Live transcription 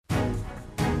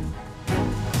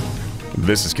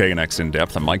This is KNX In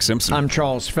Depth. I'm Mike Simpson. I'm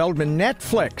Charles Feldman.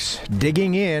 Netflix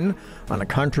digging in on a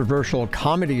controversial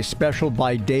comedy special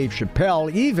by Dave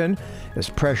Chappelle, even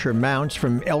as pressure mounts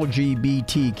from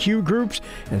LGBTQ groups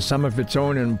and some of its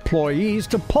own employees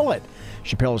to pull it.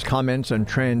 Chappelle's comments on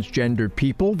transgender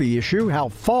people, the issue, how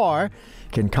far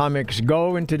can comics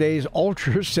go in today's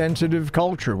ultra-sensitive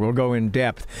culture? We'll go in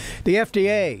depth. The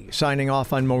FDA signing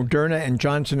off on Moderna and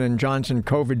Johnson & Johnson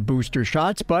COVID booster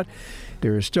shots, but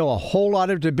there is still a whole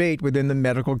lot of debate within the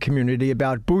medical community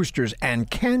about boosters. And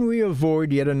can we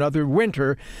avoid yet another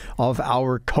winter of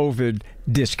our COVID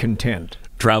discontent?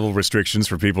 Travel restrictions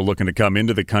for people looking to come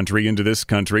into this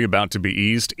country, about to be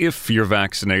eased if you're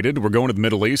vaccinated. We're going to the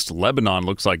Middle East. Lebanon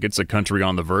looks like it's a country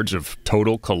on the verge of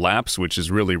total collapse, which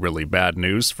is really, really bad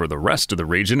news for the rest of the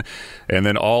region. And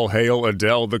then all hail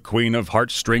Adele, the queen of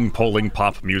heartstring-pulling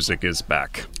pop music, is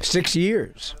back. 6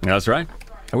 years. That's right.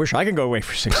 I wish I could go away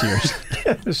for 6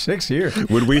 years. 6 years.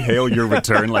 Would we hail your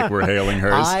return like we're hailing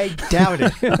hers? I doubt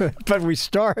it. But we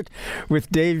start with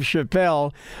Dave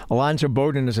Chappelle. Alonzo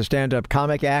Bowden is a stand-up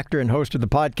comic, actor, and host of the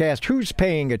podcast Who's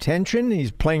Paying Attention?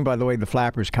 He's playing, by the way, the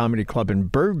Flappers Comedy Club in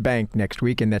Burbank next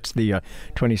week, and that's the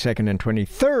 22nd and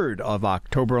 23rd of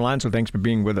October. Alonzo, thanks for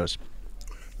being with us.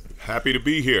 Happy to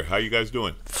be here. How you guys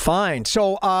doing? Fine.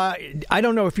 So I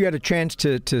don't know if you had a chance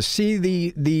to see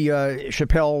the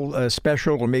Chappelle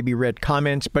special or maybe read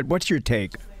comments, but what's your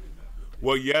take?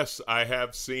 Well, yes, I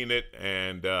have seen it,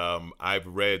 and I've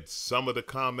read some of the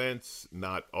comments,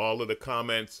 not all of the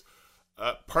comments.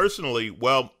 Personally,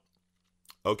 well,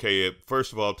 okay,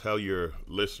 first of all, tell your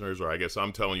listeners, or I guess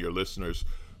I'm telling your listeners,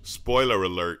 spoiler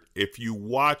alert, if you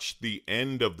watch the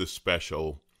end of the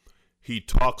special, he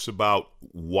talks about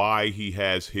why he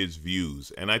has his views.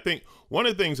 And I think one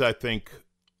of the things I think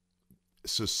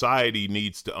society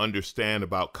needs to understand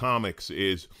about comics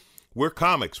is we're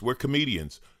comics, we're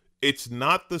comedians. It's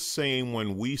not the same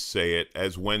when we say it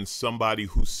as when somebody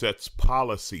who sets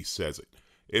policy says it.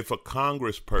 If a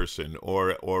congressperson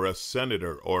or a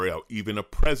senator or even a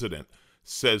president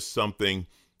says something,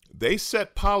 they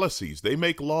set policies, they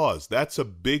make laws. That's a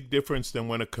big difference than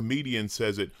when a comedian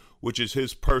says it, which is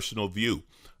his personal view.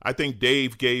 I think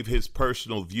Dave gave his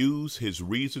personal views, his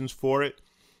reasons for it.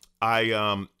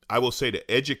 I will say the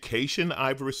education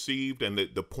I've received, and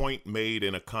the point made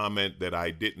in a comment that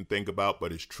I didn't think about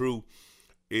but is true,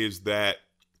 is that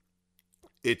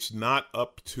it's not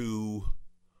up to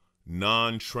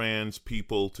non-trans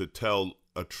people to tell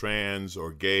a trans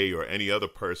or gay or any other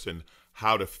person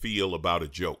how to feel about a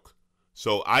joke.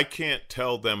 So I can't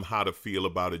tell them how to feel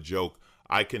about a joke.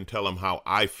 I can tell them how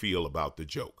I feel about the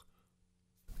joke.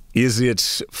 Is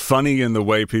it funny in the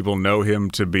way people know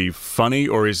him to be funny,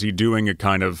 or is he doing a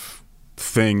kind of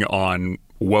thing on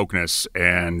wokeness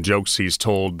and jokes he's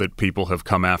told that people have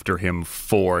come after him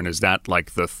for? And is that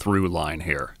like the through line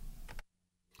here?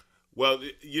 Well,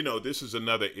 you know, this is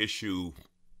another issue,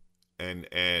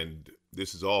 and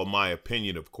this is all my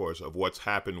opinion, of course, of what's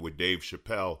happened with Dave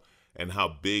Chappelle and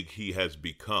how big he has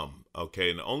become, okay?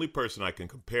 And the only person I can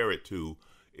compare it to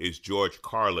is George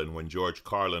Carlin, when George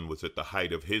Carlin was at the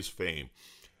height of his fame.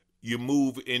 You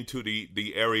move into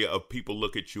the area of people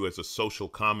look at you as a social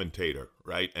commentator,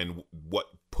 right? And what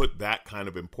put that kind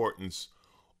of importance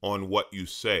on what you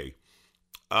say.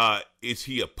 Is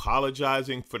he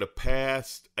apologizing for the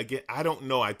past? Again, I don't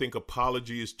know. I think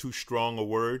apology is too strong a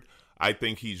word. I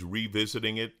think he's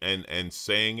revisiting it and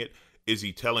saying it. Is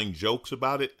he telling jokes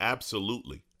about it?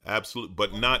 Absolutely. Absolutely.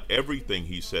 But not everything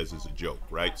he says is a joke,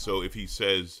 right? So if he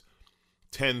says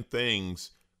 10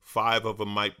 things, 5 of them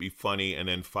might be funny, and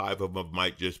then 5 of them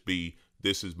might just be,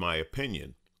 this is my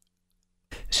opinion.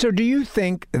 So do you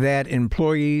think that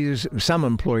employees, some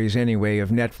employees anyway, of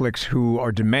Netflix who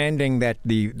are demanding that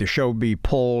the show be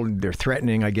pulled, they're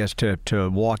threatening, I guess, to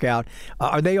walk out,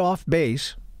 are they off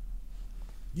base?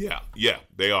 Yeah,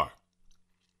 they are.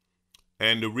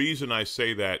 And the reason I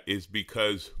say that is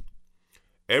because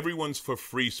everyone's for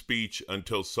free speech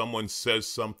until someone says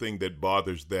something that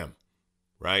bothers them,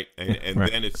 right? And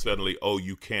Right. Then it's suddenly, oh,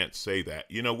 you can't say that.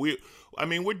 You know, we're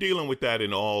dealing with that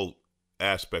in all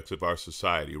aspects of our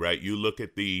society, right? You look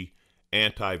at the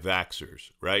anti-vaxxers,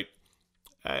 right?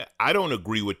 I don't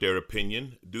agree with their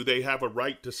opinion. Do they have a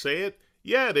right to say it?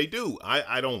 Yeah, they do.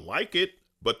 I don't like it,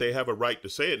 but they have a right to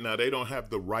say it. Now, they don't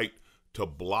have the right to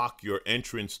block your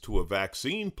entrance to a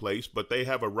vaccine place, but they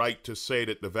have a right to say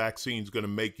that the vaccine's going to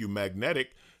make you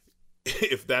magnetic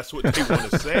if that's what they want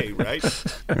to say, right?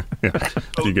 Yeah.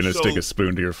 You're going to stick a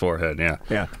spoon to your forehead, yeah.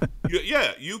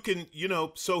 Yeah, you can,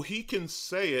 so he can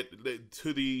say it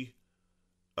to the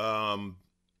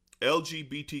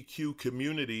LGBTQ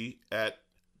community at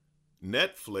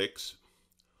Netflix.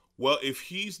 Well, if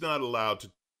he's not allowed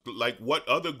to, like, what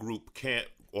other group can't,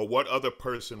 or what other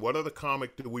person, what other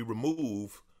comic do we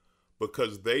remove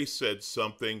because they said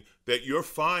something that you're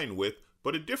fine with,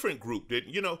 but a different group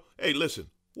didn't? Hey, listen,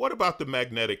 what about the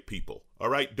magnetic people? All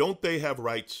right, don't they have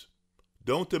rights?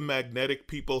 Don't the magnetic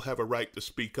people have a right to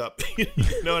speak up? You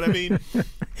know what I mean?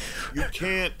 You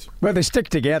can't. Well, they stick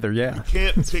together, yeah. You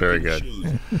can't It's pick very and good.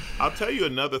 choose. I'll tell you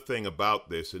another thing about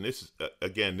this, and this is,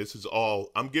 again, this is all,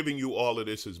 I'm giving you all of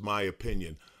this as my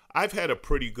opinion. I've had a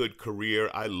pretty good career.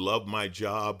 I love my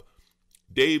job.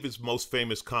 Dave is the most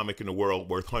famous comic in the world,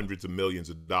 worth hundreds of millions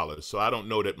of dollars. So I don't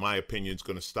know that my opinion is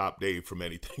going to stop Dave from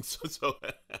anything. So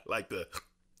I like to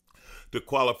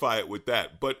qualify it with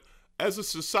that. But as a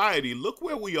society, look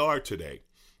where we are today.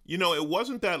 It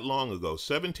wasn't that long ago,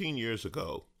 17 years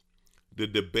ago, the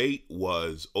debate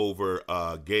was over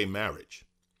gay marriage.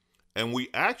 And we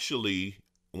actually,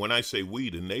 when I say we,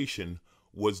 the nation,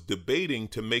 was debating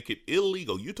to make it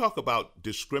illegal. You talk about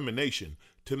discrimination,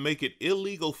 to make it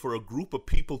illegal for a group of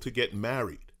people to get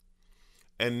married.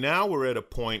 And now we're at a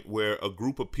point where a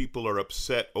group of people are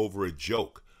upset over a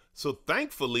joke. So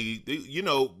thankfully,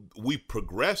 we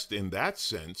progressed in that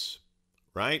sense,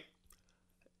 right?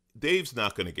 Dave's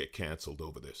not going to get canceled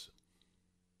over this.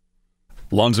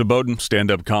 Lonzo Bowden,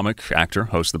 stand-up comic, actor,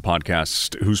 hosts the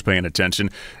podcast Who's Paying Attention,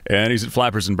 and he's at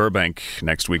Flappers in Burbank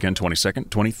next weekend, 22nd,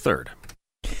 23rd.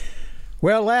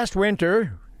 Well, last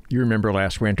winter, you remember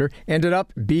last winter, ended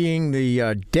up being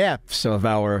the depths of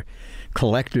our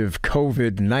collective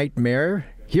COVID nightmare.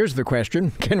 Here's the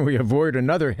question: can we avoid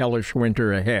another hellish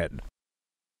winter ahead?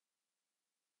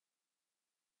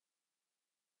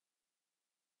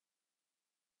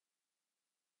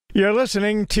 You're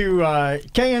listening to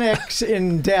KNX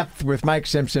In Depth with Mike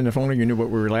Simpson. If only you knew what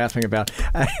we were laughing about.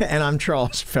 And I'm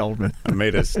Charles Feldman. I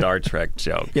made a Star Trek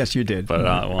joke. Yes, you did. But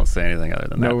I won't say anything other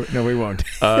than that. No, we won't.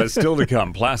 Still to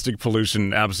come, plastic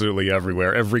pollution absolutely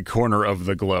everywhere, every corner of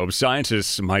the globe.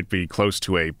 Scientists might be close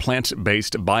to a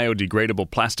plant-based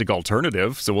biodegradable plastic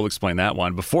alternative, so we'll explain that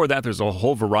one. Before that, there's a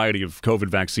whole variety of COVID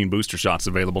vaccine booster shots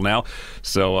available now.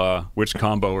 So which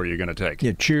combo are you going to take?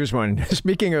 Yeah, choose one.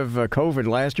 Speaking of COVID,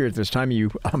 last year at this time,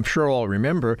 I'm sure all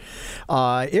remember,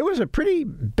 it was a pretty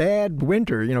bad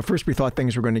winter. First we thought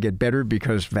things were going to get better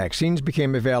because vaccines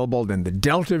became available. Then the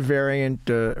Delta variant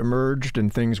emerged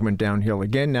and things went downhill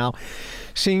again. Now,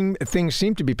 things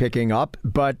seem to be picking up,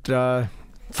 but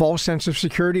false sense of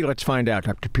security? Let's find out.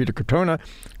 Dr. Peter Katona,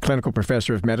 clinical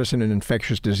professor of medicine and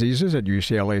infectious diseases at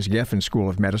UCLA's Geffen School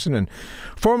of Medicine, and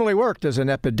formerly worked as an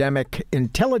epidemic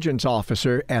intelligence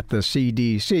officer at the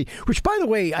CDC, which, by the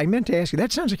way, I meant to ask you,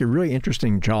 that sounds like a really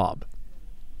interesting job.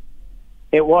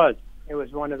 It was. It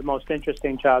was one of the most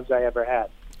interesting jobs I ever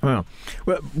had. Well,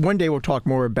 one day we'll talk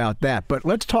more about that, but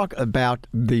let's talk about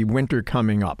the winter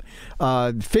coming up.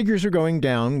 Figures are going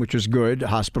down, which is good.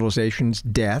 Hospitalizations,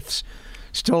 deaths.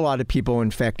 Still a lot of people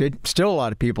infected. Still a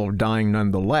lot of people dying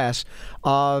nonetheless.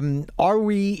 Are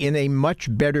we in a much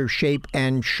better shape,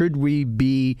 and should we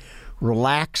be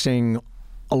relaxing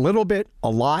a little bit, a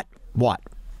lot? What?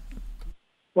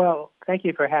 Well, thank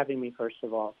you for having me, first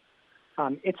of all.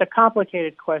 It's a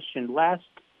complicated question.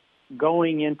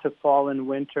 Going into fall and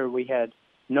winter, we had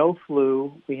no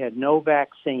flu, we had no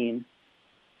vaccine,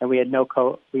 and we had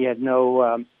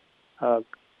no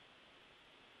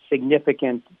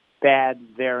significant bad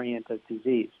variant of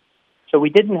disease. So we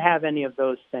didn't have any of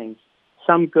those things.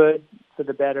 Some good for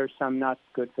the better, some not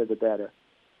good for the better.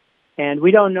 And we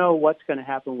don't know what's going to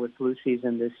happen with flu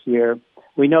season this year.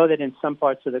 We know that in some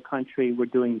parts of the country we're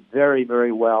doing very,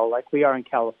 very well, like we are in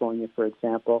California, for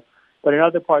example. But in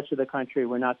other parts of the country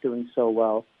we're not doing so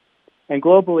well. And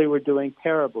globally we're doing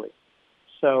terribly.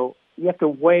 So you have to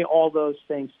weigh all those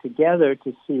things together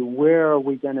to see where are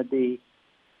we going to be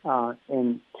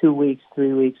in 2 weeks,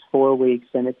 3 weeks, 4 weeks,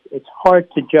 and it's hard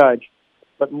to judge.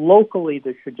 But locally,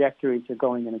 the trajectories are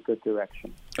going in a good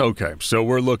direction. Okay, so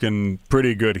we're looking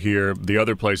pretty good here. The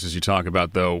other places you talk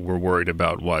about, though, we're worried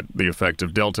about what? The effect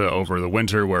of Delta over the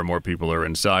winter, where more people are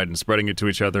inside and spreading it to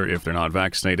each other if they're not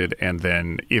vaccinated, and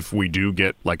then if we do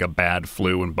get like a bad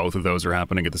flu and both of those are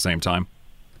happening at the same time?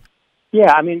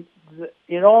 Yeah, I mean,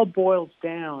 it all boils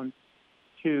down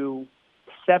to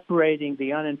separating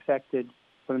the uninfected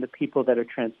from the people that are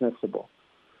transmissible.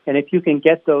 And if you can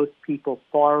get those people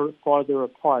farther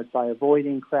apart by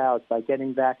avoiding crowds, by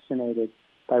getting vaccinated,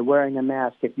 by wearing a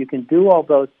mask, if you can do all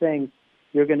those things,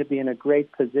 you're going to be in a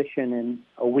great position in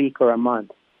a week or a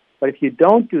month. But if you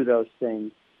don't do those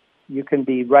things, you can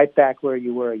be right back where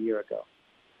you were a year ago.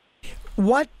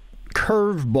 What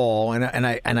curveball,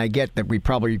 and I get that we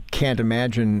probably can't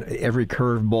imagine every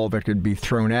curveball that could be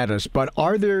thrown at us, but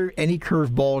are there any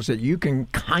curveballs that you can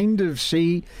kind of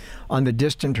see on the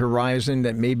distant horizon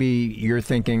that maybe you're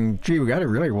thinking, gee, we got to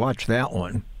really watch that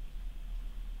one?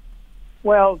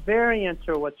 Well, variants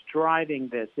are what's driving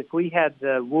this. If we had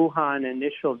the Wuhan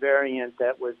initial variant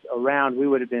that was around, we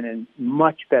would have been in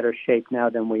much better shape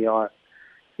now than we are.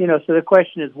 So the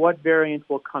question is, what variant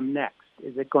will come next?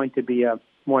 Is it going to be a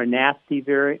more nasty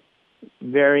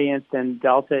variant than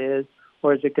Delta is,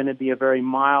 or is it going to be a very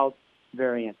mild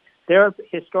variant? There are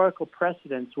historical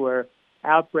precedents where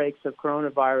outbreaks of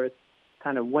coronavirus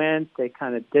kind of they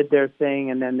kind of did their thing,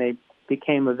 and then they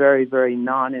became a very, very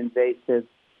non-invasive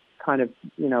kind of,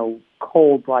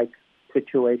 cold-like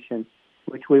situation,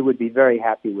 which we would be very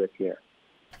happy with here.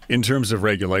 In terms of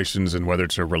regulations and whether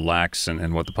to relax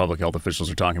and what the public health officials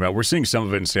are talking about, we're seeing some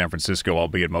of it in San Francisco,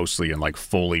 albeit mostly in like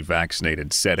fully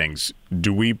vaccinated settings.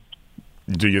 Do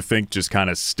you think just kind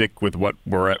of stick with what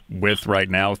we're with right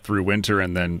now through winter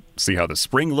and then see how the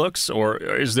spring looks? Or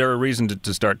is there a reason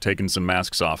to start taking some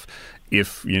masks off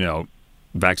if,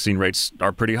 vaccine rates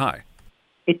are pretty high?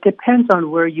 It depends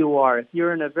on where you are. If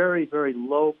you're in a very, very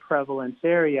low prevalence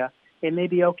area, it may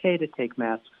be okay to take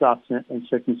masks off in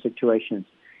certain situations.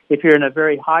 If you're in a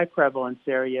very high prevalence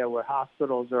area where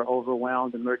hospitals are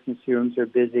overwhelmed, emergency rooms are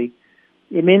busy,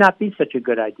 it may not be such a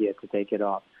good idea to take it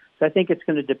off. So I think it's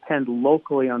going to depend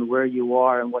locally on where you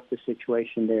are and what the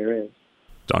situation there is.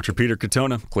 Dr. Peter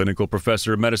Katona, clinical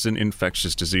professor of medicine,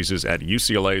 infectious diseases at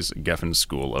UCLA's Geffen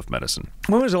School of Medicine.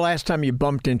 When was the last time you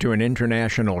bumped into an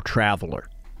international traveler?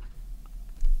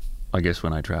 I guess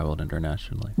when I traveled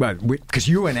internationally. But because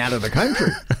you went out of the country.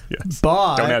 Yes.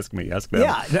 But, don't ask me. Ask them.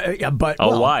 Yeah, but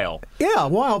a while. Yeah, a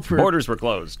while. Borders were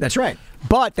closed. That's right.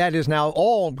 But that is now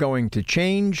all going to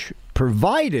change,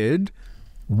 provided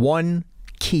one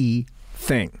key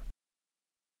thing.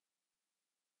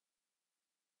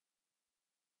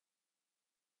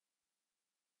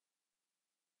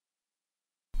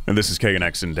 And this is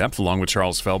KNX In Depth, along with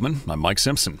Charles Feldman. I'm Mike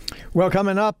Simpson. Well,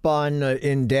 coming up on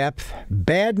In Depth,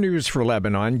 bad news for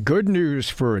Lebanon, good news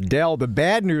for Adele. The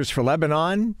bad news for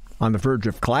Lebanon, on the verge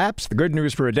of collapse. The good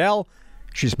news for Adele,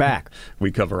 she's back.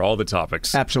 We cover all the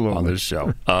topics Absolutely. On this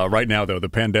show. Right now, though, the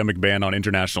pandemic ban on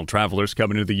international travelers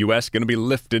coming into the U.S. going to be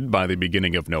lifted by the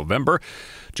beginning of November.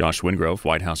 Josh Wingrove,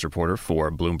 White House reporter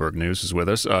for Bloomberg News, is with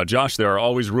us. Josh, there are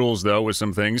always rules, though, with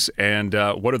some things. And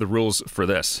what are the rules for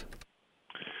this?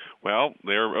 Well,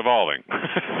 they're evolving.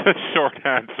 Short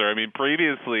answer. I mean,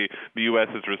 previously, the U.S.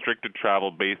 has restricted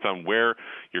travel based on where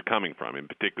you're coming from, in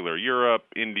particular Europe,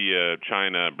 India,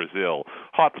 China, Brazil,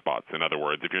 hotspots, in other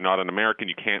words. If you're not an American,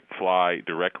 you can't fly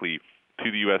directly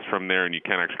to the U.S. from there, and you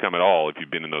can't actually come at all if you've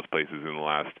been in those places in the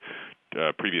last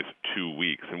previous 2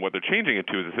 weeks. And what they're changing it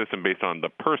to is a system based on the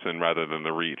person rather than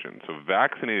the region. So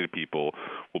vaccinated people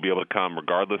will be able to come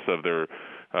regardless of their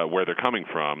where they're coming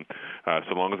from,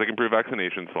 so long as they can prove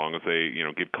vaccination, so long as they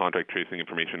give contact tracing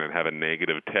information and have a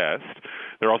negative test.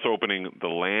 They're also opening the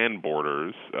land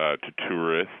borders to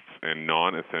tourists and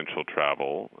non-essential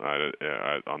travel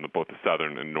on both the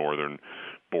southern and northern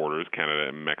borders, Canada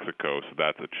and Mexico, so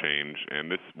that's a change.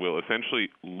 And this will essentially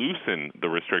loosen the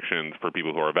restrictions for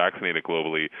people who are vaccinated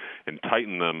globally and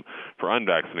tighten them for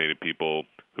unvaccinated people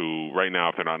who right now,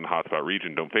 if they're not in the hotspot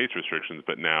region, don't face restrictions,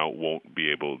 but now won't be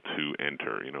able to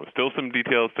enter. Still some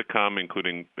details to come,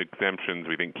 including exemptions.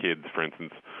 We think kids, for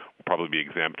instance, will probably be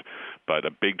exempt, but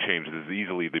a big change. This is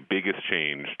easily the biggest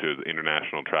change to the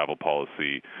international travel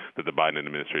policy that the Biden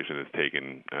administration has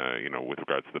taken, with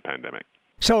regards to the pandemic.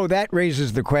 So that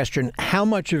raises the question, how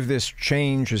much of this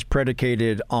change is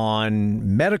predicated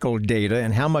on medical data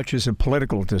and how much is a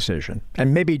political decision?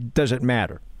 And maybe does it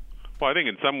matter? Well, I think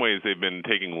in some ways they've been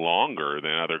taking longer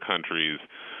than other countries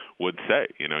would say.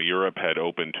 Europe had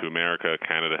opened to America,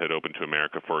 Canada had opened to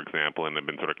America, for example, and they've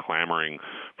been sort of clamoring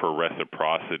for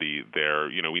reciprocity there.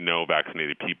 We know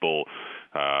vaccinated people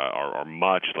are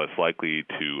much less likely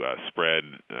to spread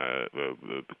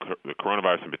the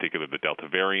coronavirus, in particular the Delta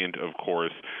variant, of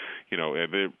course.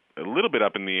 They're a little bit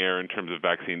up in the air in terms of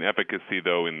vaccine efficacy,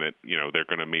 though, in that, they're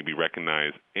going to maybe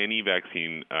recognize any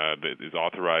vaccine that is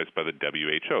authorized by the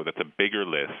WHO. That's a bigger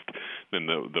list than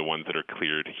the ones that are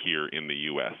cleared here in the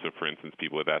U.S. So, for instance,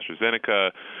 people with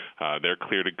AstraZeneca, they're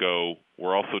clear to go.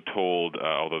 We're also told,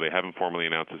 although they haven't formally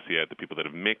announced this yet, that people that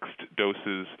have mixed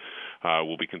doses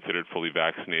will be considered fully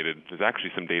vaccinated. There's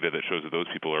actually some data that shows that those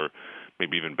people are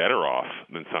maybe even better off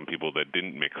than some people that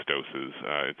didn't mix doses.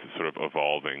 It's sort of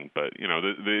evolving, but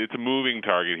it's a moving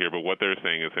target here. But what they're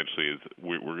saying essentially is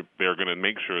they're going to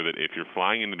make sure that if you're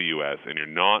flying into the U.S. and you're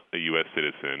not a U.S.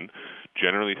 citizen,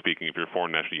 generally speaking, if you're a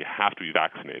foreign national, you have to be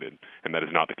vaccinated, and that is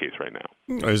not the case right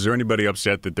now. Is there anybody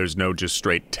upset that there's no just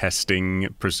straight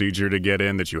testing procedure to get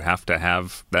in, that you have to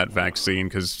have that vaccine?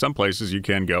 Because some places you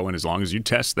can go, and as long as you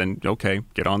test, then okay,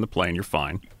 get on the plane, you're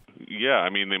fine. Yeah, I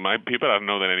mean, people, I don't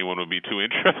know that anyone would be too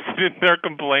interested in their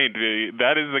complaint.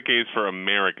 That is the case for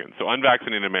Americans. So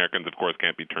unvaccinated Americans, of course,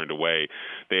 can't be turned away.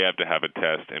 They have to have a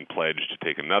test and pledge to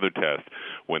take another test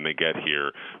when they get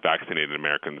here. Vaccinated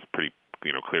Americans, pretty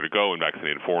clear to go, and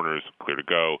vaccinated foreigners, clear to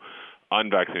go.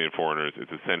 Unvaccinated foreigners,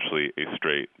 it's essentially a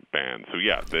straight ban. So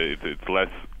yeah, it's less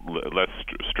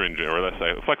stringent or less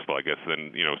flexible, I guess,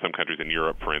 than some countries in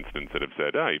Europe, for instance, that have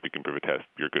said, if you can prove a test,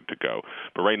 you're good to go.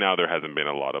 But right now, there hasn't been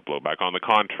a lot of blowback. On the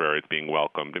contrary, it's being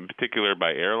welcomed, in particular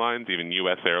by airlines, even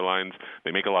U.S. airlines.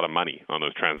 They make a lot of money on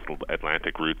those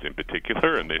transatlantic routes in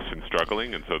particular, and they've been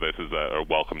struggling, and so this is a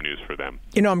welcome news for them.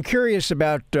 I'm curious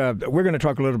about, we're going to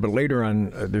talk a little bit later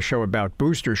on the show about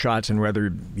booster shots and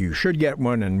whether you should get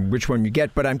one and which one you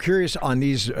get, but I'm curious on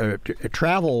these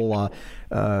travel,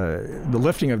 the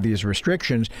lifting of these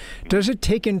restrictions, does it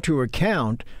take into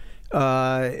account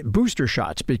booster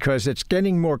shots? Because it's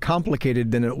getting more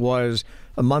complicated than it was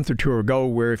a month or two ago,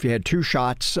 where if you had 2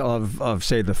 shots of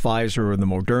say, the Pfizer or the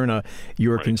Moderna, you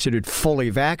were considered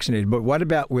fully vaccinated. But what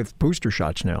about with booster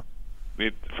shots now?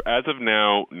 As of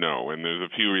now, no, and there's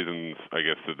a few reasons, I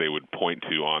guess, that they would point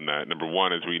to on that. Number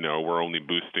one, as we know, we're only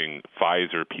boosting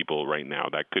Pfizer people right now.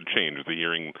 That could change. The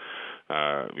hearing,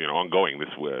 ongoing this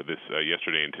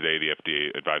yesterday and today, the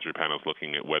FDA advisory panel is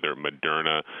looking at whether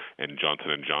Moderna and Johnson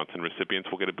 & Johnson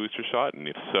recipients will get a booster shot, and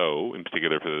if so, in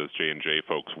particular for those J&J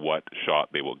folks, what shot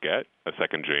they will get, a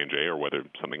second J&J or whether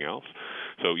something else.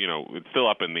 So, it's still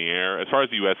up in the air. As far as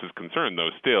the U.S. is concerned, though,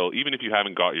 still, even if you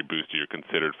haven't got your booster, you're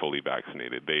considered fully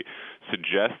vaccinated. They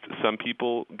suggest some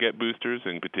people get boosters,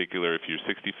 in particular if you're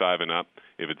 65 and up.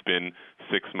 If it's been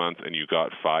 6 months and you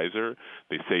got Pfizer,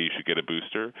 they say you should get a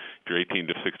booster. If you're 18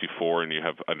 to 64 and you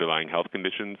have underlying health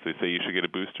conditions, they say you should get a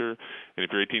booster. And if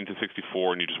you're 18 to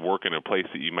 64 and you just work in a place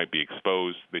that you might be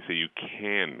exposed, they say you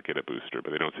can get a booster,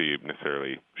 but they don't say you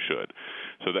necessarily should.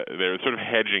 So they're sort of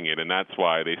hedging it, and that's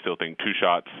why they still think 2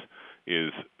 shots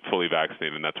is fully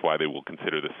vaccinated, and that's why they will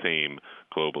consider the same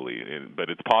globally.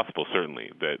 But it's possible, certainly,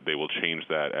 that they will change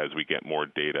that as we get more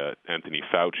data. Anthony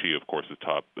Fauci, of course, is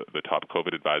the top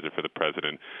COVID advisor for the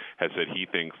president, has said he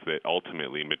thinks that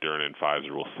ultimately Moderna and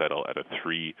Pfizer will settle at a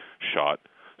 3-shot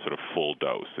sort of full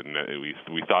dose. And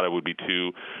we thought it would be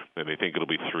 2, and they think it'll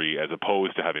be 3, as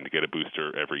opposed to having to get a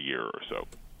booster every year or so.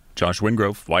 Josh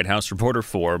Wingrove, White House reporter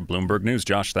for Bloomberg News.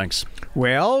 Josh, thanks.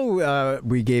 Well,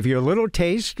 we gave you a little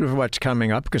taste of what's coming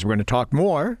up because we're going to talk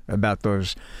more about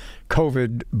those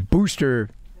COVID booster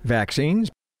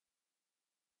vaccines.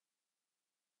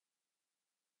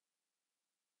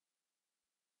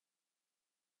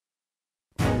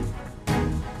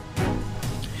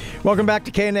 Welcome back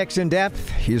to KNX In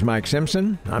Depth. He's Mike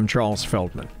Simpson. I'm Charles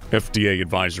Feldman. FDA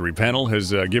advisory panel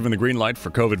has given the green light for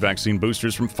COVID vaccine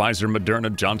boosters from Pfizer,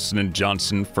 Moderna, Johnson &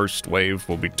 Johnson. First wave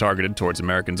will be targeted towards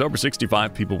Americans over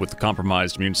 65, people with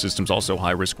compromised immune systems, also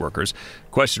high-risk workers.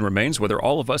 Question remains whether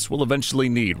all of us will eventually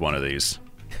need one of these.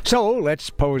 So let's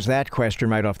pose that question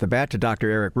right off the bat to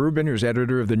Dr. Eric Rubin, who's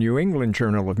editor of the New England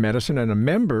Journal of Medicine and a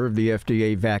member of the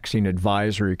FDA Vaccine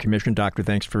Advisory Commission. Doctor,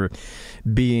 thanks for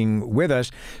being with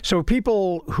us. So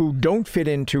people who don't fit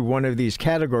into one of these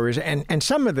categories, and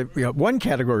some of the, one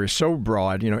category is so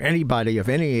broad, anybody of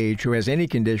any age who has any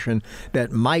condition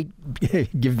that might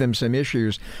give them some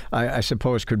issues, I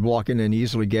suppose could walk in and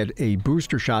easily get a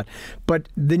booster shot. But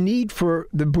the need for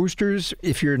the boosters,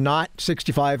 if you're not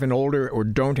 65 and older or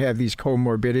don't have these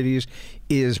comorbidities,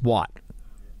 is what?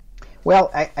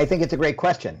 Well, I think it's a great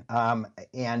question.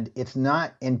 And it's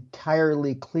not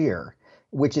entirely clear,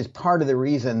 which is part of the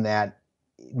reason that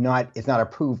it's not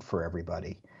approved for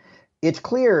everybody. It's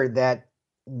clear that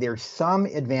there's some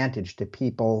advantage to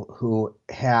people who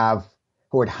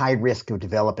are at high risk of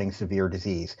developing severe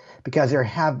disease, because there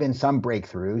have been some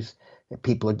breakthroughs.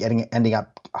 People are ending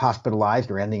up hospitalized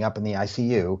or ending up in the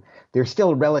ICU. They're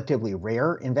still relatively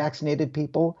rare in vaccinated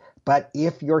people, but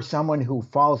if you're someone who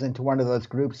falls into one of those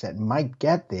groups that might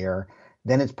get there,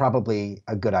 then it's probably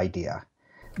a good idea.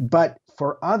 But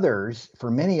for others,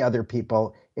 for many other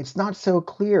people, it's not so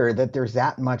clear that there's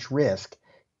that much risk.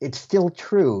 It's still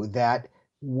true that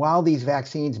while these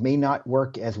vaccines may not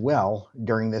work as well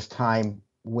during this time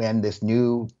when this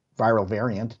new viral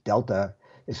variant, Delta,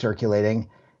 is circulating,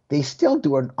 they still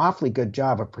do an awfully good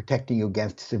job of protecting you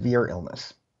against severe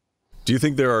illness. Do you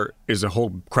think there is a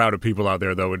whole crowd of people out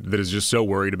there, though, that is just so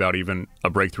worried about even a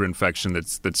breakthrough infection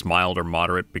that's mild or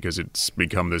moderate because it's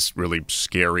become this really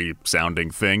scary sounding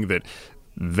thing that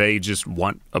they just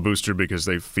want a booster because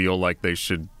they feel like they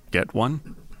should get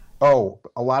one? Oh,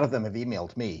 a lot of them have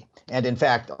emailed me. And in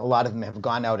fact, a lot of them have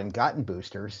gone out and gotten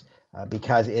boosters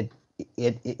because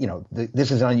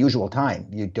this is an unusual time.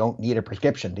 You don't need a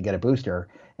prescription to get a booster.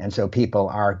 And so people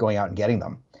are going out and getting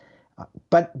them.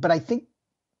 But I think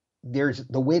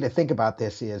the way to think about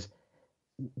this is,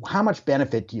 how much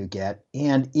benefit do you get?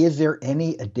 And is there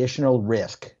any additional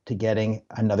risk to getting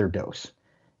another dose?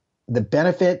 The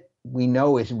benefit we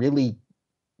know is really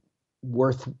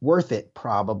worth it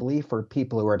probably for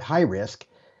people who are at high risk.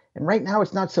 And right now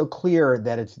it's not so clear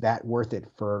that it's that worth it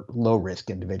for low risk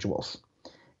individuals.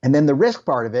 And then the risk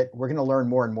part of it, we're going to learn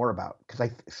more and more about.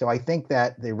 So I think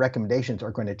that the recommendations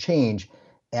are going to change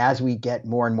as we get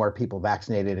more and more people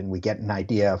vaccinated and we get an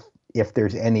idea of if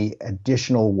there's any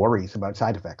additional worries about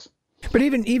side effects. But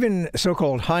even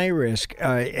so-called high risk,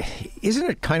 isn't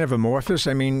it kind of amorphous?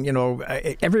 I mean,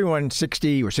 everyone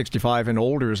 60 or 65 and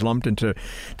older is lumped into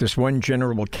this one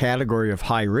general category of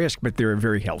high risk, but there are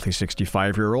very healthy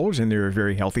 65-year-olds and there are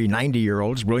very healthy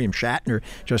 90-year-olds. William Shatner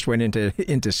just went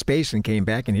into space and came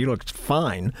back, and he looked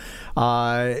fine.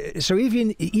 So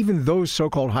even those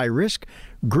so-called high risk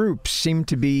groups seem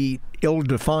to be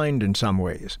ill-defined in some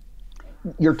ways.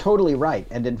 You're totally right.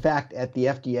 And in fact, at the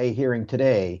FDA hearing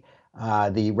today,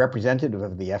 the representative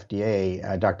of the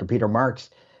FDA, Dr. Peter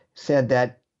Marks, said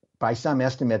that by some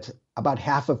estimates, about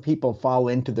half of people fall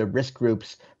into the risk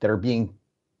groups that are being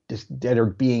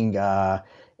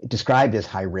described as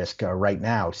high risk right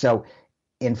now. So,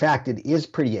 in fact, it is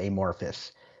pretty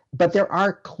amorphous. But there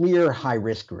are clear high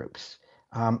risk groups.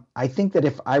 I think that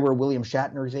if I were William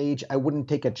Shatner's age, I wouldn't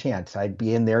take a chance. I'd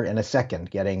be in there in a second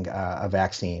getting a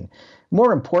vaccine.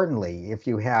 More importantly, if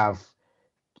you're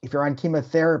on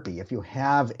chemotherapy, if you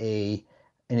have an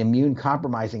immune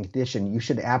compromising condition, you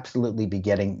should absolutely be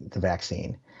getting the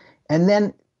vaccine. And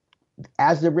then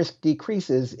as the risk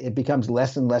decreases, it becomes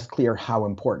less and less clear how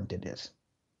important it is.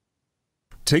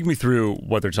 Take me through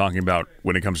what they're talking about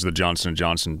when it comes to the Johnson &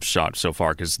 Johnson shot so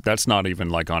far, because that's not even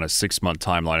like on a 6-month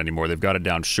timeline anymore. They've got it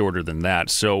down shorter than that.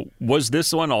 So was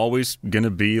this one always going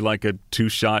to be like a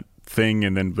 2-shot thing,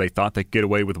 and then they thought they'd get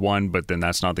away with 1, but then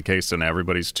that's not the case, and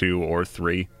everybody's 2 or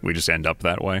 3? We just end up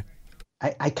that way?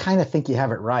 I kind of think you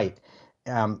have it right.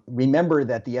 Remember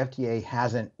that the FDA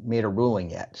hasn't made a ruling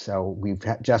yet, so we've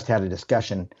just had a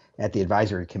discussion at the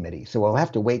advisory committee. So we'll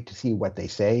have to wait to see what they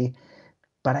say.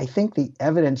 But I think the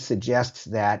evidence suggests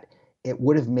that it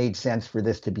would have made sense for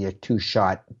this to be a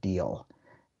 2-shot deal.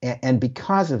 And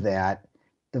because of that,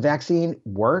 the vaccine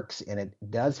works and it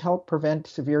does help prevent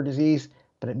severe disease,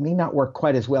 but it may not work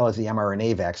quite as well as the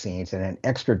mRNA vaccines. And an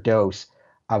extra dose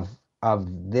of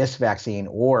this vaccine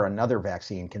or another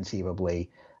vaccine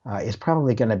conceivably is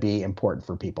probably going to be important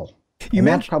for people.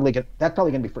 That's probably going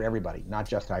to be for everybody, not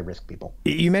just high-risk people.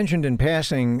 You mentioned in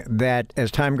passing that as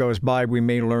time goes by, we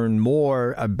may learn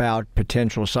more about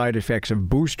potential side effects of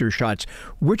booster shots.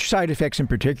 Which side effects in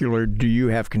particular do you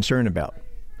have concern about?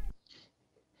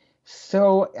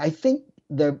 So I think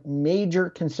the major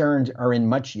concerns are in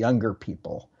much younger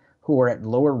people who are at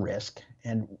lower risk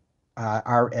and who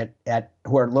are at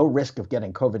low risk of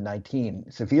getting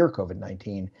COVID-19, severe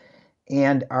COVID-19,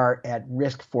 and are at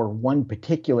risk for one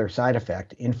particular side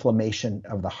effect, inflammation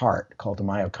of the heart, called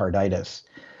myocarditis.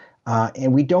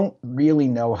 And we don't really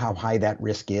know how high that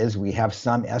risk is. We have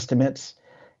some estimates,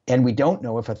 and we don't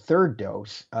know if a third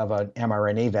dose of an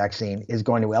mRNA vaccine is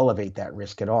going to elevate that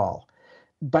risk at all.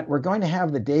 But we're going to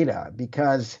have the data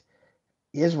because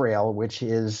Israel, which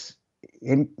is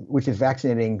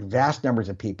vaccinating vast numbers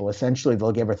of people, essentially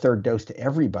they'll give a third dose to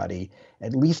everybody,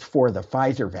 at least for the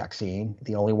Pfizer vaccine,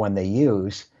 the only one they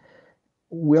use,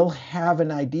 we'll have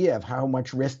an idea of how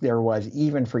much risk there was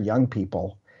even for young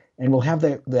people, and we'll have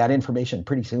that information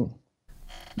pretty soon.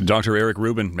 Dr. Eric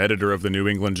Rubin, editor of the New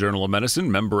England Journal of Medicine,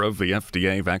 member of the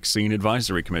FDA Vaccine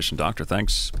Advisory Commission. Doctor,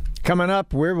 thanks. Coming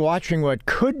up, we're watching what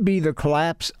could be the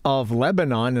collapse of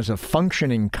Lebanon as a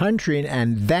functioning country,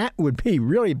 and that would be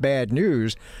really bad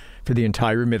news for the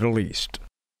entire Middle East.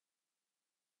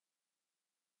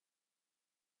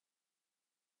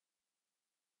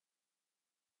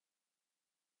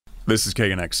 This is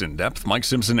KNX In Depth. Mike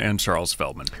Simpson and Charles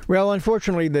Feldman. Well,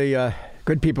 unfortunately, the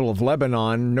good people of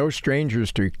Lebanon, no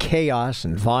strangers to chaos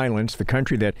and violence. The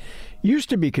country that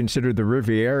used to be considered the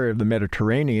Riviera of the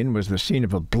Mediterranean was the scene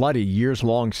of a bloody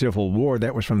years-long civil war.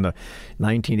 That was from the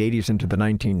 1980s into the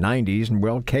 1990s. And,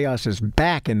 well, chaos is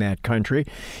back in that country.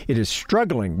 It is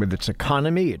struggling with its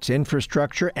economy, its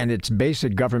infrastructure, and its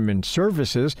basic government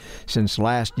services since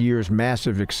last year's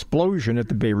massive explosion at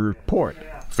the Beirut port.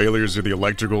 Failures of the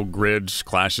electrical grid,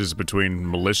 clashes between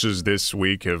militias this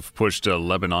week have pushed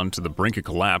Lebanon to the brink of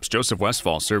collapse. Joseph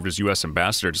Westphal served as U.S.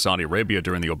 ambassador to Saudi Arabia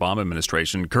during the Obama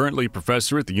administration, currently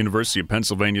professor at the University of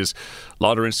Pennsylvania's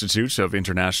Lauder Institute of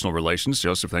International Relations.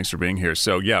 Joseph, thanks for being here.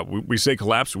 So, yeah, we say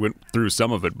collapse, we went through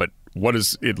some of it, but what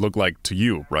does it look like to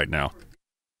you right now?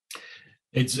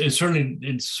 It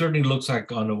certainly looks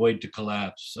like on the way to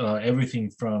collapse. Everything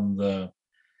from the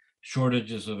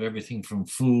shortages of everything from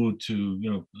food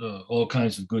to all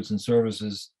kinds of goods and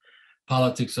services,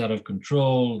 politics out of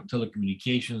control,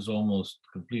 telecommunications almost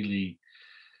completely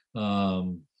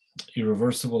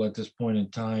irreversible at this point in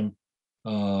time,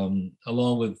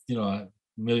 along with 1.5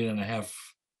 million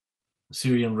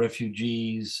Syrian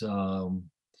refugees.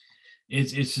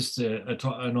 It's just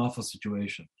an awful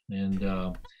situation, and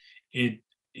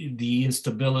the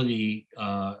instability,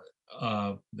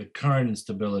 the current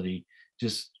instability,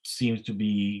 just seems to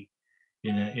be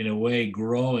in a way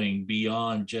growing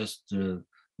beyond just the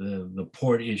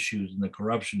port issues and the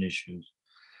corruption issues.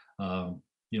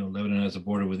 Lebanon has a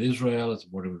border with Israel, it's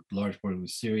a large border with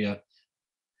Syria.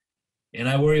 And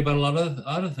I worry about a lot of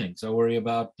other things. I worry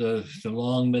about the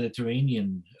long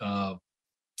Mediterranean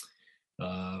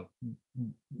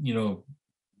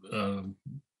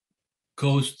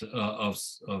coast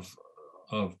of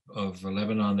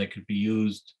Lebanon that could be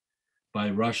used by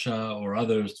Russia or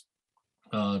others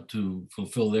to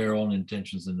fulfill their own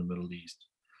intentions in the Middle East.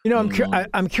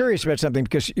 I'm curious about something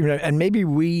because, and maybe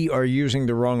we are using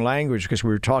the wrong language because we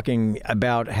were talking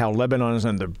about how Lebanon is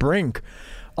on the brink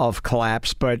of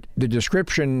collapse, but the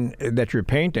description that you're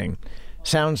painting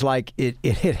sounds like it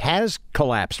has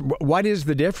collapsed. What is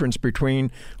the difference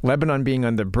between Lebanon being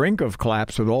on the brink of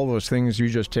collapse with all those things you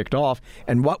just ticked off,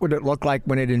 and what would it look like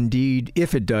when it indeed,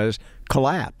 if it does,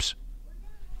 collapse?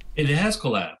 It has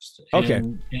collapsed. Okay.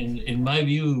 And in my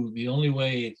view, the only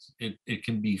way it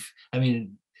can be,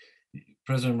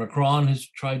 President Macron has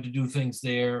tried to do things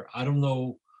there. I don't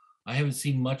know. I haven't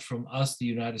seen much from us, the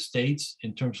United States,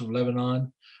 in terms of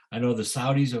Lebanon. I know the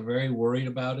Saudis are very worried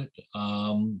about it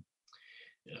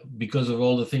because of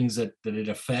all the things that it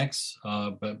affects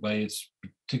by its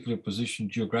particular position,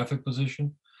 geographic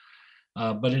position.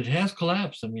 But it has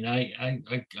collapsed.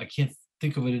 I can't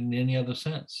think of it in any other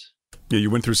sense. Yeah, you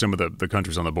went through some of the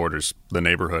countries on the borders, the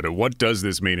neighborhood. What does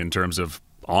this mean in terms of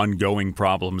ongoing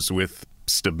problems with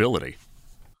stability?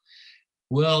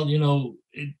 Well,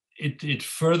 it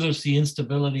furthers the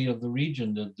instability of the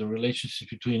region, the relationship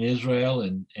between Israel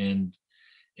and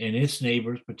its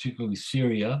neighbors, particularly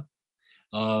Syria,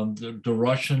 the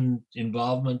Russian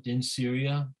involvement in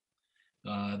Syria,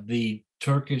 the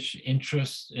Turkish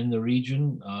interests in the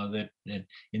region that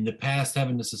in the past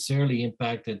haven't necessarily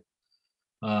impacted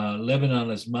Lebanon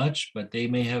as much, but they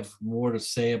may have more to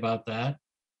say about that.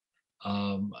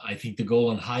 I think the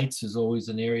Golan Heights is always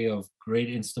an area of great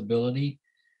instability.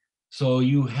 So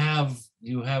you have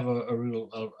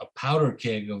a powder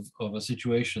keg of a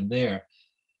situation there.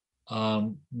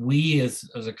 We as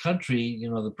a country,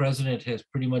 the president has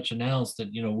pretty much announced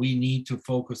that we need to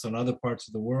focus on other parts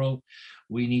of the world.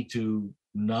 We need to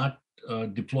not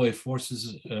deploy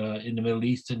forces in the Middle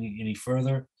East any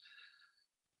further.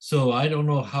 So I don't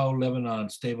know how Lebanon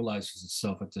stabilizes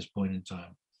itself at this point in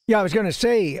time. Yeah, I was going to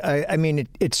say,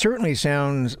 it certainly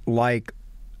sounds like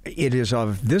it is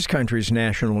of this country's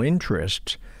national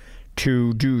interest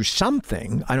to do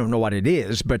something. I don't know what it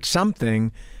is, but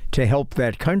something to help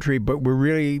that country. But we're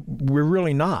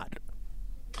really not.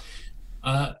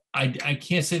 I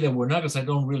can't say that we're not, because I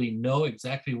don't really know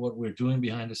exactly what we're doing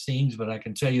behind the scenes. But I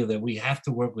can tell you that we have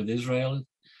to work with Israel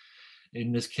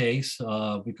in this case,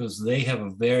 because they have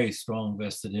a very strong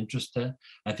vested interest there.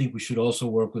 I think we should also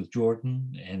work with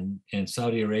Jordan and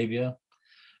Saudi Arabia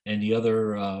and the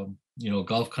other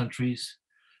Gulf countries.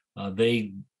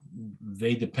 They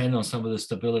depend on some of the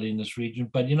stability in this region.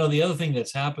 But the other thing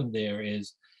that's happened there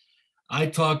is I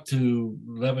talk to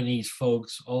Lebanese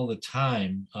folks all the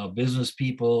time, business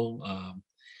people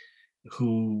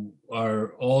who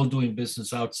are all doing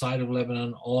business outside of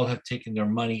Lebanon, all have taken their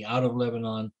money out of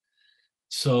Lebanon.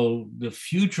 So the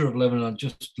future of Lebanon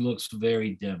just looks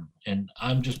very dim, and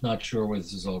I'm just not sure where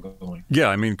this is all going.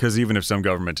 Yeah, because even if some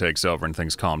government takes over and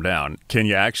things calm down, can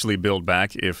you actually build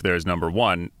back if there's, number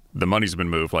one, the money's been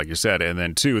moved, like you said, and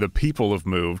then two, the people have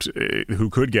moved who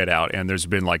could get out, and there's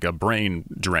been like a brain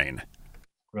drain?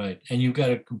 Right, and you've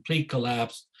got a complete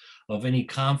collapse of any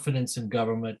confidence in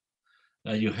government.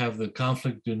 You have the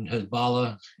conflict in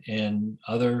Hezbollah and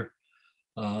other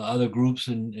groups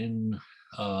and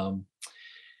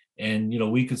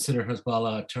we consider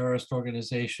Hezbollah a terrorist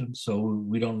organization, so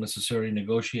we don't necessarily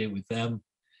negotiate with them.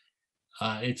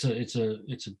 it's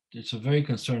a very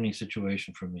concerning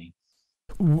situation for me.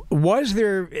 Was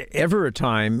there ever a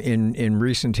time in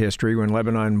recent history when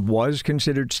Lebanon was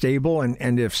considered stable?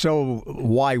 And if so,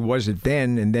 why was it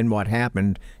then? And then what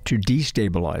happened to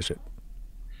destabilize it?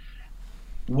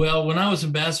 Well, when I was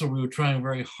ambassador, we were trying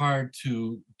very hard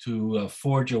to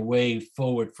forge a way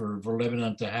forward for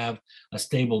Lebanon to have a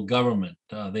stable government.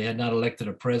 They had not elected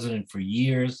a president for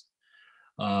years.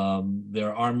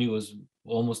 Their army was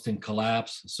almost in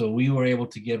collapse. So we were able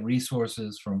to get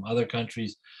resources from other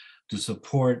countries to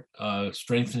support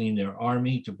strengthening their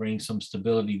army, to bring some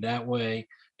stability that way,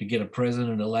 to get a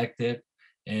president elected,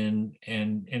 and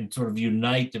sort of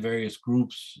unite the various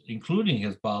groups, including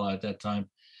Hezbollah at that time,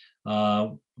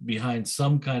 behind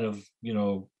some kind of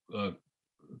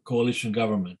coalition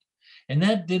government. And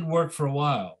that did work for a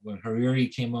while. When Hariri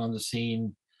came on the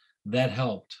scene, that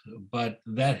helped, but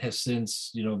that has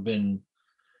since been,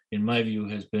 in my view,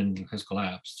 has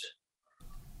collapsed.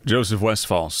 Joseph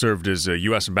Westphal served as a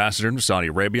U.S. ambassador to Saudi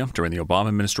Arabia during the Obama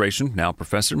administration, now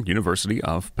professor, University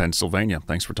of Pennsylvania.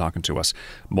 Thanks for talking to us.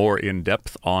 More in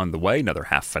depth on the way, another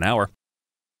half an hour.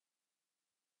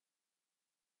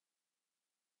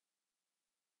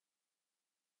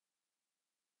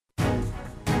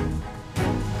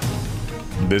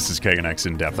 This is KNX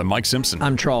In Depth. I'm Mike Simpson.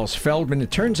 I'm Charles Feldman.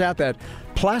 It turns out that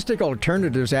plastic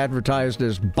alternatives advertised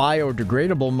as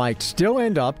biodegradable might still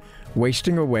end up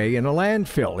wasting away in a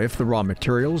landfill. If the raw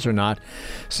materials are not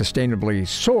sustainably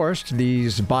sourced,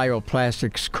 these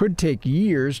bioplastics could take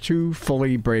years to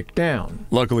fully break down.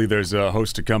 Luckily, there's a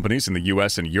host of companies in the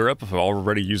U.S. and Europe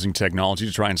already using technology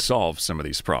to try and solve some of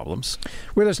these problems.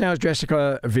 With us now is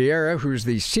Jessica Vieira, who's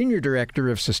the Senior Director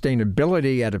of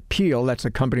Sustainability at Appeal. That's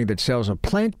a company that sells a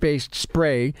plant-based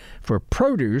spray for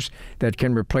produce that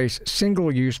can replace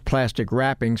single-use plastic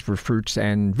wrappings for fruits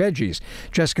and veggies.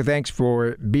 Jessica, thanks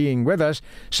for being with us.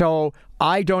 So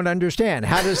I don't understand.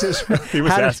 How does this... He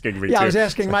was asking me, too. I was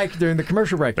asking Mike during the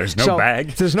commercial break. There's no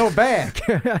bag? There's no bag.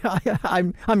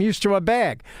 I'm used to a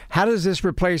bag. How does this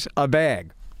replace a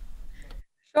bag?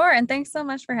 Sure, and thanks so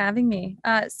much for having me.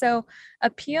 So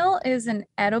Appeal is an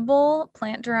edible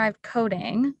plant-derived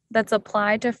coating that's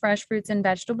applied to fresh fruits and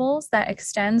vegetables that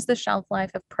extends the shelf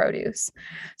life of produce.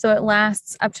 So it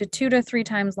lasts up to 2 to 3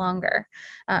 times longer.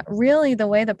 Really, the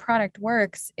way the product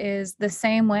works is the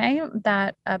same way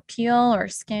that a peel or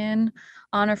skin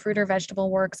on a fruit or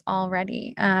vegetable works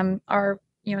already.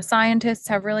 Scientists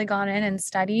have really gone in and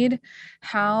studied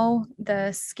how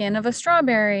the skin of a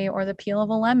strawberry or the peel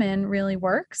of a lemon really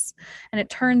works. And it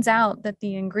turns out that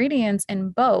the ingredients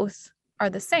in both are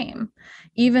the same,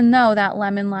 even though that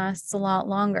lemon lasts a lot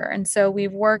longer. And so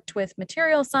we've worked with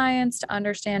material science to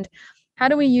understand, how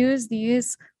do we use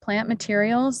these plant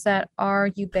materials that are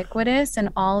ubiquitous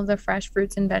in all of the fresh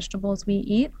fruits and vegetables we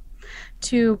eat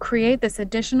to create this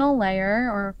additional layer,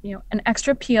 or an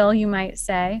extra peel, you might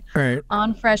say, right,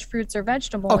 on fresh fruits or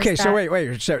vegetables. Okay, so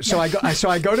wait. So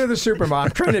I go to the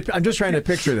supermarket. I'm just trying to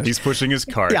picture this. He's pushing his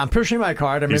cart. Yeah, I'm pushing my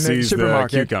cart. I'm in the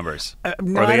supermarket. The cucumbers.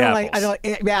 No, or the I don't apples. I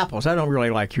don't apples. I don't really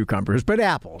like cucumbers, but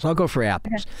apples. I'll go for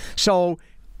apples. Okay. So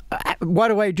what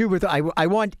do I do with? I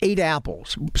want 8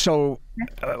 apples. So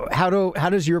how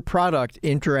does your product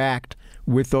interact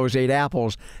with those 8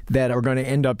 apples that are going to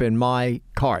end up in my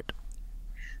cart?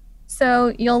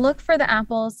 So you'll look for the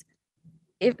apples.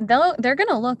 They're going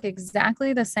to look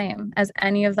exactly the same as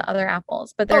any of the other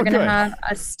apples, but they're going to have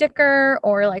a sticker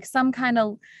or like some kind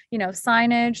of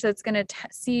signage that's going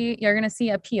to you're going to see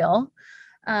Appeal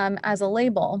as a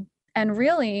label. And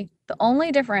really, the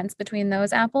only difference between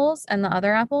those apples and the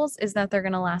other apples is that they're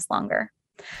going to last longer.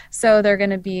 So they're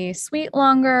going to be sweet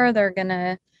longer. They're going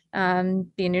to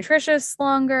be nutritious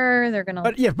longer. They're going to.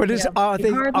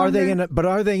 Are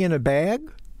they in a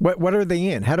bag? What are they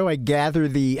in? How do I gather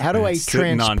how do I transport?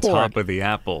 Sitting on top of the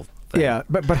apple thing. Yeah,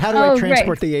 but how do I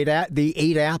transport the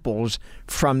 8 apples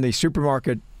from the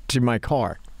supermarket to my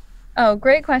car? Oh,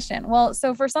 great question. Well,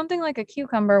 so for something like a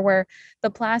cucumber where the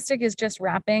plastic is just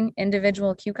wrapping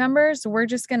individual cucumbers, we're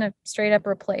just going to straight up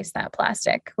replace that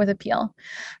plastic with a peel.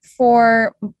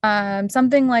 For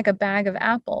something like a bag of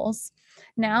apples,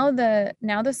 now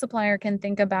the supplier can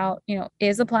think about,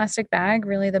 is a plastic bag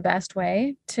really the best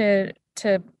way to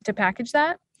package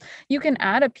that? You can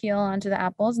add a peel onto the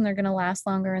apples and they're going to last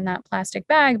longer in that plastic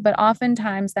bag, but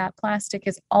oftentimes that plastic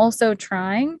is also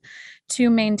trying to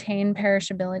maintain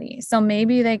perishability. So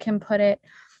maybe they can put it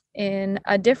in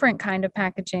a different kind of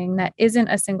packaging that isn't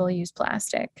a single-use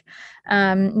plastic.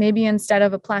 Maybe instead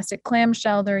of a plastic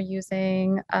clamshell, they're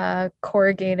using a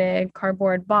corrugated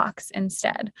cardboard box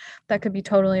instead that could be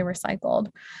totally recycled.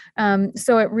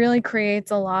 So it really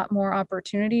creates a lot more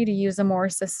opportunity to use a more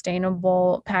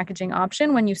sustainable packaging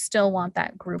option when you still want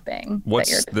that grouping.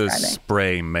 What's the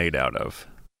spray made out of?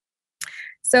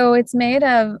 So it's made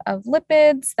of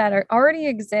lipids that already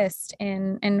exist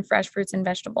in fresh fruits and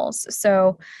vegetables.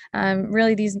 So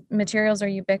really these materials are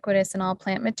ubiquitous in all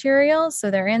plant materials. So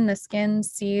they're in the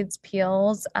skins, seeds,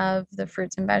 peels of the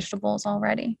fruits and vegetables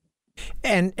already.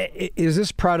 And is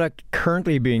this product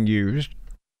currently being used?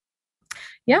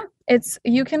 Yeah,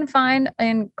 you can find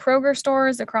in Kroger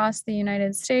stores across the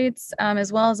United States,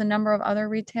 as well as a number of other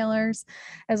retailers,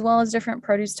 as well as different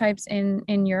produce types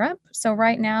in Europe. So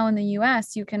right now in the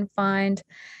US, you can find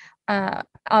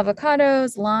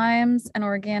avocados, limes, and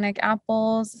organic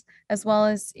apples, as well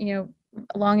as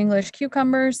long English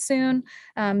cucumbers soon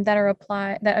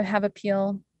that have a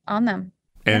peel on them.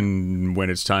 And when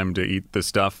it's time to eat the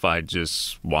stuff, I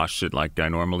just wash it like I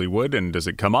normally would. And does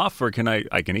it come off, or can I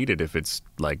can eat it if it's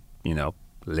like,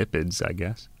 lipids, I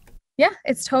guess? Yeah,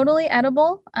 it's totally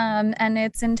edible, and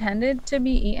it's intended to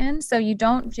be eaten. So you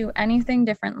don't do anything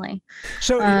differently.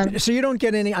 So you don't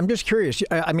get any. I'm just curious.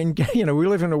 I mean, we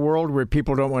live in a world where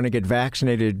people don't want to get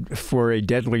vaccinated for a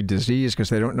deadly disease because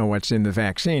they don't know what's in the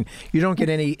vaccine. You don't get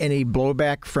any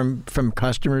blowback from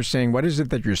customers saying, "What is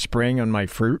it that you're spraying on my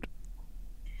fruit?"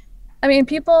 I mean,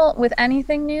 people with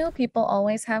anything new, people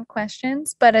always have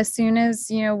questions. But as soon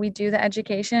as, we do the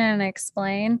education and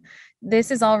explain, this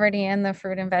is already in the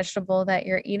fruit and vegetable that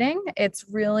you're eating. It's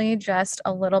really just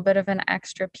a little bit of an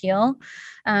extra peel.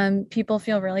 People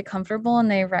feel really comfortable and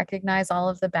they recognize all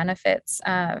of the benefits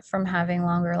from having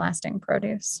longer lasting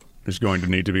produce. There's going to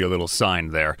need to be a little sign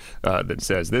there that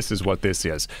says, this is what this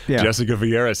is. Yeah. Jessica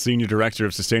Vieira, Senior Director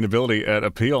of Sustainability at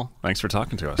Appeal. Thanks for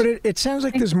talking to us. But it sounds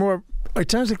like there's more. It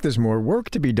sounds like there's more work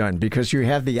to be done because you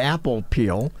have the apple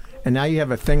peel, and now you have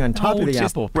a thing on top of the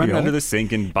apple peel. Run under the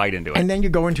sink and bite into it. And then you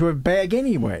go into a bag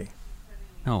anyway.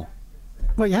 No.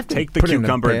 Well, you have to take the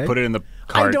cucumber and put it in the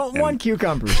cart. I don't want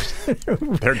cucumbers.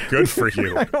 They're good for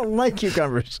you. I don't like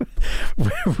cucumbers.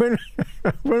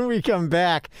 When we come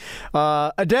back,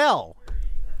 Adele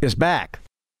is back.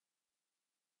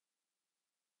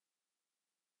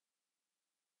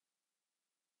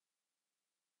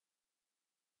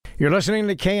 You're listening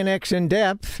to KNX In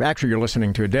Depth. Actually, you're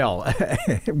listening to Adele.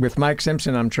 With Mike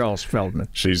Simpson, I'm Charles Feldman.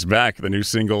 She's back. The new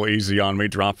single, Easy On Me,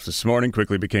 dropped this morning,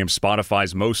 quickly became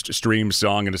Spotify's most streamed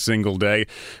song in a single day.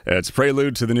 It's a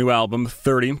prelude to the new album,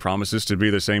 30, promises to be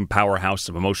the same powerhouse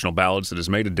of emotional ballads that has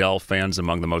made Adele fans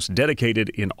among the most dedicated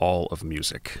in all of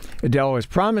music. Adele is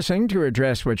promising to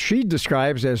address what she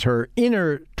describes as her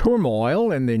inner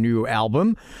turmoil in the new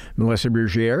album. Melissa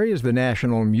Ruggieri is the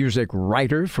national music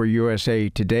writer for USA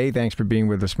Today. Thanks for being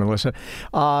with us, Melissa.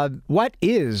 What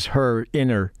is her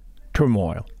inner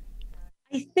turmoil?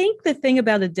 I think the thing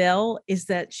about Adele is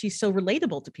that she's so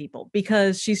relatable to people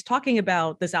because she's talking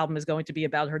about this album is going to be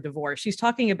about her divorce. She's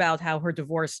talking about how her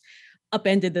divorce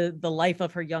upended the life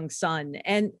of her young son.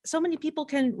 And so many people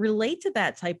can relate to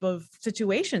that type of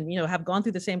situation, have gone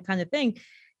through the same kind of thing.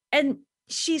 And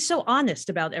she's so honest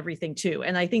about everything too.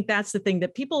 And I think that's the thing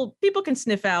that people can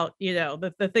sniff out,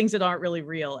 the things that aren't really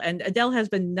real. And Adele has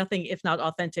been nothing if not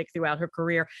authentic throughout her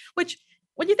career, which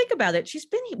when you think about it, she's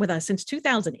been with us since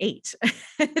 2008.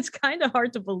 It's kind of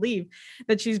hard to believe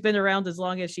that she's been around as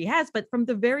long as she has. But from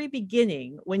the very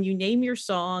beginning, when you name your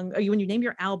song or when you name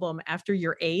your album after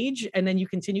your age, and then you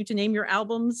continue to name your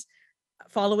albums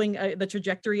following the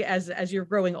trajectory as you're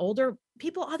growing older,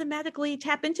 people automatically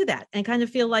tap into that and kind of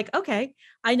feel like, okay,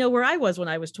 I know where I was when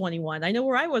I was 21. I know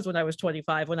where I was when I was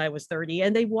 25, when I was 30.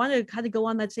 And they want to kind of go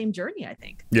on that same journey, I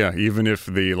think. Yeah, even if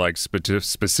the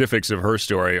specifics of her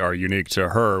story are unique to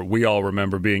her, we all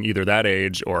remember being either that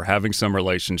age or having some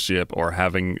relationship or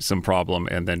having some problem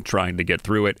and then trying to get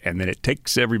through it. And then it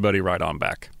takes everybody right on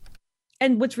back.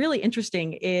 And what's really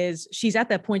interesting is she's at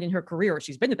that point in her career, or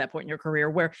she's been at that point in her career,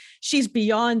 where she's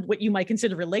beyond what you might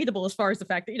consider relatable as far as the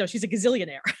fact that, she's a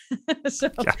gazillionaire.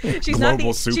 So yeah, she's global not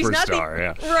the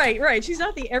superstar. Yeah. Right. She's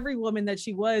not the every woman that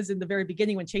she was in the very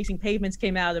beginning when Chasing Pavements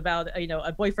came out about,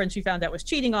 a boyfriend she found out was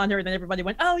cheating on her. And then everybody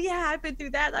went, oh yeah, I've been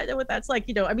through that. I know what that's like.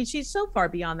 She's so far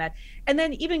beyond that. And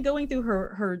then even going through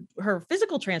her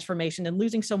physical transformation and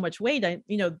losing so much weight,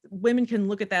 women can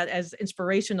look at that as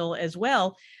inspirational as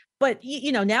well. but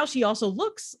now she also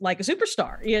looks like a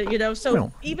superstar.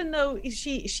 So even though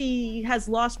she has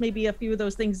lost maybe a few of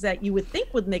those things that you would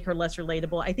think would make her less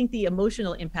relatable, I think the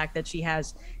emotional impact that she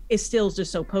has is still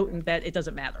just so potent that it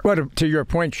doesn't matter. But to your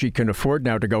point, she can afford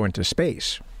now to go into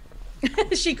space.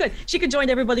 She could join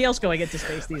everybody else going into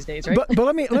space these days, right? But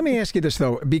let me ask you this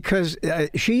though, because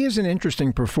she is an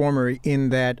interesting performer in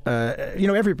that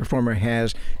every performer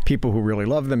has people who really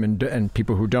love them and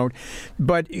people who don't,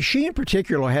 but she in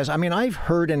particular has. I mean, I've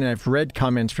heard and I've read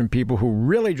comments from people who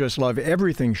really just love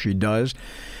everything she does,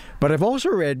 but I've also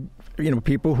read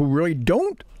people who really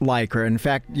don't like her. In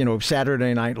fact,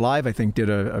 Saturday Night Live, I think,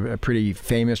 did a pretty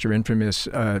famous or infamous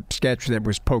sketch that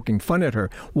was poking fun at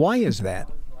her. Why is that?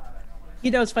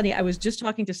 It's funny. I was just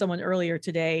talking to someone earlier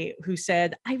today who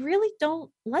said, I really don't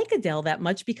like Adele that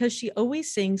much because she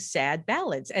always sings sad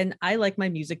ballads. And I like my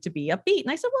music to be upbeat.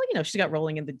 And I said, well, she's got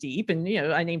Rolling in the Deep. And,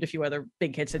 I named a few other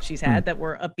big hits that she's had that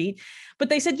were upbeat. But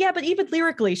they said, yeah, but even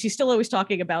lyrically, she's still always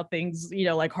talking about things,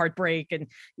 like heartbreak and,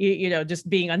 just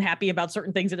being unhappy about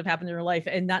certain things that have happened in her life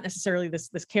and not necessarily this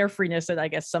carefreeness that I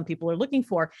guess some people are looking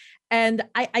for. And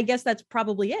I guess that's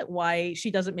probably it, why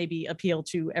she doesn't maybe appeal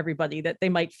to everybody, that they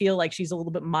might feel like she's a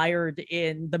little bit mired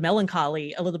in the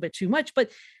melancholy a little bit too much.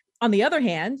 But on the other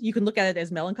hand, you can look at it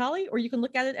as melancholy or you can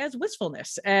look at it as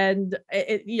wistfulness. And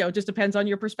it just depends on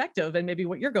your perspective and maybe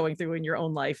what you're going through in your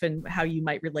own life and how you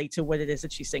might relate to what it is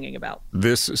that she's singing about.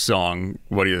 This song,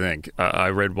 what do you think? I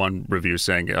read one review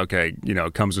saying, okay,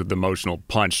 it comes with emotional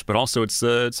punch, but also it's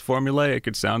formulaic.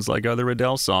 It sounds like other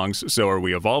Adele songs. So are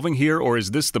we evolving here, or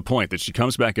is this the point that she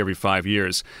comes back every 5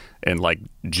 years and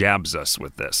jabs us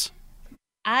with this?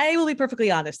 I will be perfectly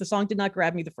honest. The song did not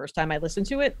grab me the first time I listened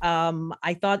to it.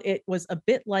 I thought it was a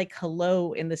bit like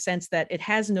Hello in the sense that it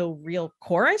has no real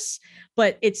chorus,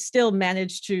 but it still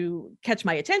managed to catch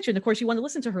my attention. Of course, you want to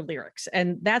listen to her lyrics,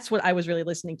 and that's what I was really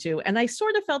listening to. And I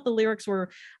sort of felt the lyrics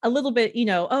were a little bit,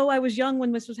 oh, I was young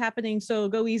when this was happening, so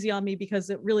go easy on me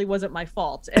because it really wasn't my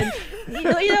fault. And,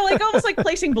 almost like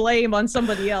placing blame on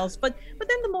somebody else. But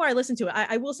then the more I listened to it,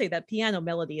 I will say that piano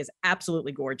melody is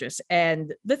absolutely gorgeous.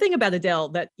 And the thing about Adele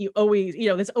that you always,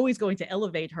 that's always going to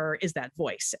elevate her is that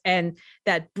voice and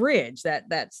that bridge,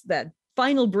 that's that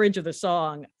final bridge of the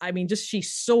song. I mean, just she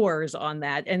soars on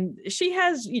that. And she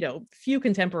has, few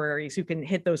contemporaries who can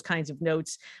hit those kinds of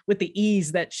notes with the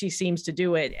ease that she seems to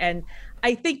do it. And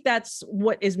I think that's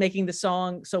what is making the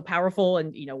song so powerful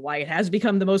and, why it has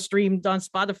become the most streamed on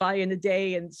Spotify in a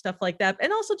day and stuff like that.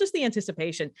 And also just the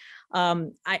anticipation.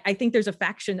 I think there's a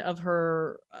faction of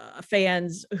her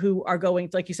fans who are going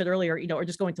to, like you said earlier, are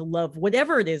just going to love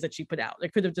whatever it is that she put out.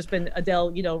 It could have just been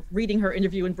Adele, reading her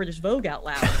interview in British Vogue out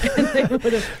loud.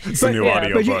 It's a new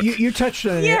audio book. You touched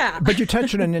on but you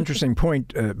touched on an interesting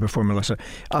point before, Melissa,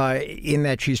 in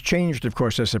that she's changed, of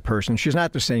course, as a person. She's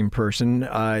not the same person.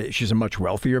 She's a much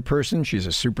wealthier person. She's a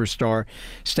superstar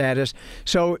status.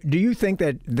 So do you think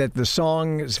that the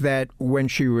songs that when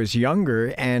she was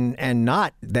younger and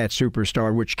not that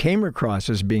superstar, which came across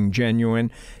as being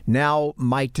genuine, now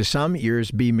might to some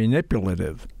ears be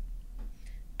manipulative?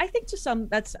 I think to some,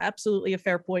 that's absolutely a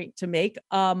fair point to make.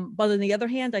 But on the other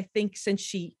hand, I think since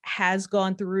she has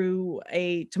gone through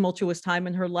a tumultuous time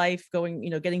in her life,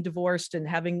 getting divorced and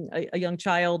having a young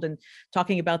child and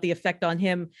talking about the effect on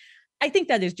him, I think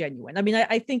that is genuine. I mean,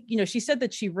 I think, she said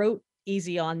that she wrote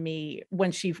Easy on Me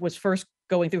when she was first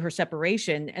going through her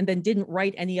separation and then didn't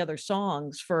write any other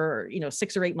songs for,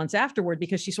 6 or 8 months afterward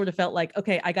because she sort of felt like,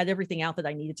 okay, I got everything out that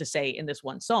I needed to say in this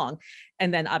one song.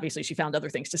 And then obviously she found other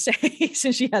things to say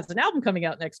since she has an album coming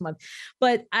out next month.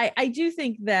 But I do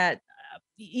think that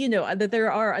that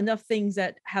there are enough things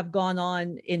that have gone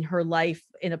on in her life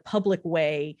in a public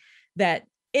way that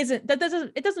it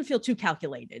doesn't feel too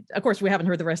calculated. Of course, we haven't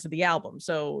heard the rest of the album,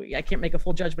 so I can't make a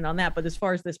full judgment on that. But as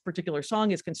far as this particular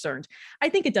song is concerned, I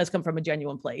think it does come from a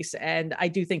genuine place. And I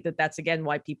do think that that's, again,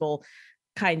 why people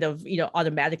kind of,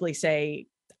 automatically say,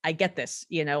 I get this,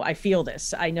 I feel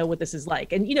this, I know what this is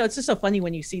like. And, it's just so funny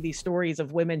when you see these stories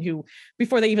of women who,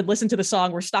 before they even listened to the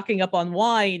song, were stocking up on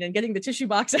wine and getting the tissue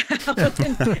box out.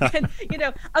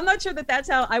 and I'm not sure that that's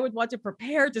how I would want to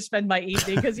prepare to spend my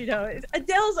evening because, a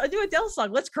new Adele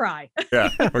song, let's cry.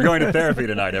 Yeah, we're going to therapy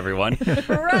tonight, everyone.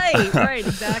 Right,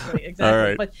 exactly. All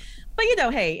right. But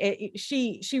hey,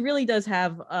 she really does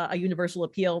have a universal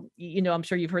appeal. I'm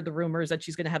sure you've heard the rumors that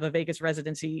she's going to have a Vegas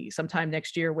residency sometime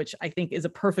next year, which I think is a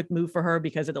perfect move for her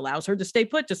because it allows her to stay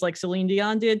put, just like Celine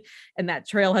Dion did. And that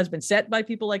trail has been set by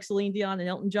people like Celine Dion and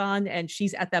Elton John. And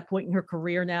she's at that point in her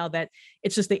career now that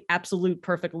it's just the absolute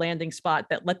perfect landing spot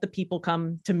that let the people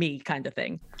come to me kind of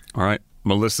thing. All right.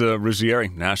 Melissa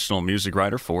Ruggieri, national music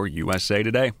writer for USA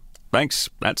Today. Thanks.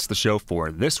 That's the show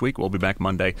for this week. We'll be back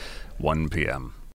Monday, 1 p.m.